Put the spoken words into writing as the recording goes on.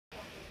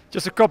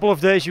Just a couple of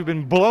days you've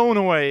been blown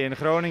away in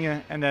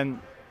Groningen, and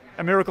then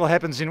a miracle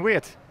happens in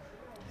Weert.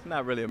 It's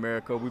not really a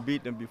miracle. We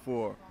beat them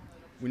before.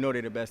 We know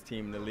they're the best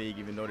team in the league,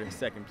 even though they're in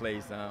second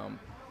place.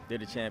 They're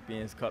the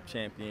champions, cup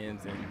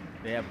champions, and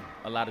they have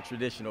a lot of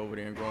tradition over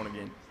there in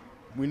Groningen.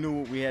 We knew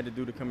what we had to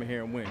do to come in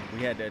here and win.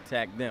 We had to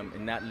attack them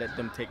and not let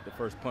them take the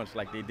first punch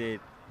like they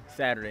did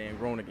Saturday in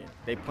Groningen.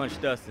 They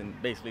punched us and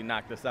basically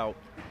knocked us out,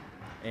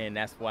 and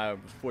that's why it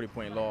was a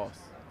 40-point loss.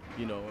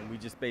 You know, and we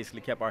just basically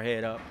kept our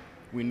head up.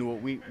 We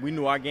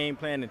knew our game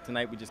plan, and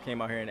tonight we just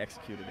came out here and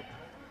executed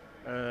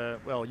it.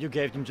 Well, you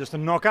gave them just a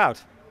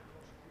knockout.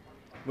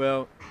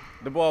 Well,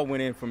 the ball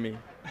went in for me,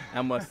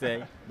 I must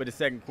say. But the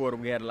second quarter,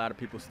 we had a lot of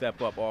people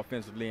step up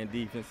offensively and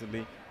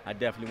defensively. I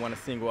definitely want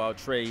to single out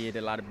Trey. He had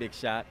a lot of big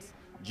shots.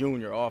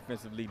 Junior,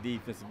 offensively,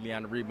 defensively,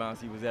 on the rebounds,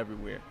 he was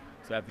everywhere.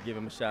 So I have to give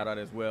him a shout out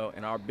as well.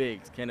 And our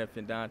bigs, Kenneth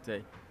and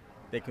Dante,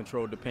 they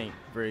controlled the paint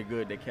very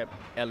good. They kept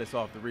Ellis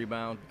off the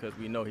rebound because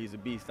we know he's a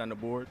beast on the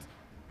boards.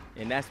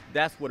 And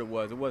that's what it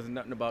was. It wasn't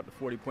nothing about the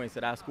 40 points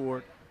that I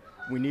scored.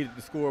 We needed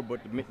to score, but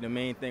the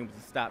main thing was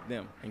to stop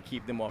them and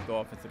keep them off the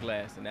offensive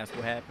glass. And that's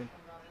what happened,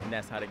 and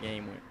that's how the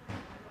game went.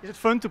 Is it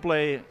fun to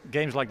play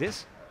games like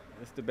this?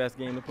 It's the best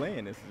game to play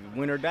in. It's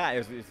win or die.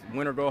 It's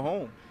win or go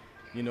home,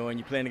 you know, and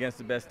you're playing against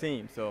the best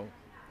team. So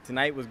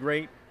tonight was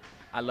great.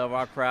 I love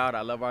our crowd.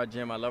 I love our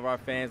gym. I love our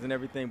fans and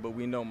everything, but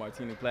we know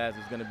Martini Plaza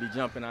is going to be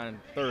jumping on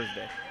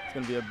Thursday. It's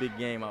going to be a big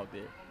game out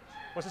there.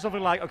 Was it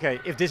something like, okay,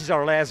 if this is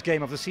our last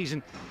game of the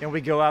season, can we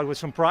go out with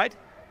some pride?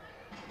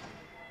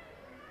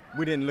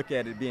 We didn't look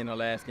at it being our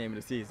last game of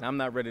the season. I'm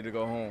not ready to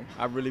go home.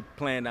 I really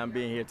planned on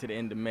being here to the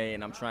end of May,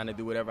 and I'm trying to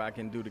do whatever I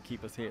can do to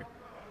keep us here.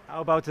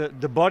 How about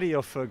the body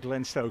of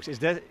Glenn Stokes? Is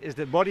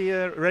the body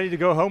ready to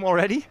go home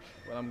already?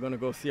 Well, I'm going to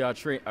go see our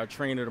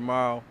trainer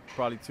tomorrow,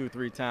 probably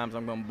 2-3 times.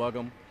 I'm going to bug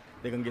them.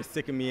 They're going to get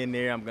sick of me in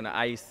there. I'm going to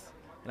ice,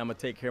 and I'm going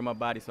to take care of my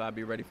body so I'll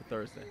be ready for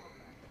Thursday.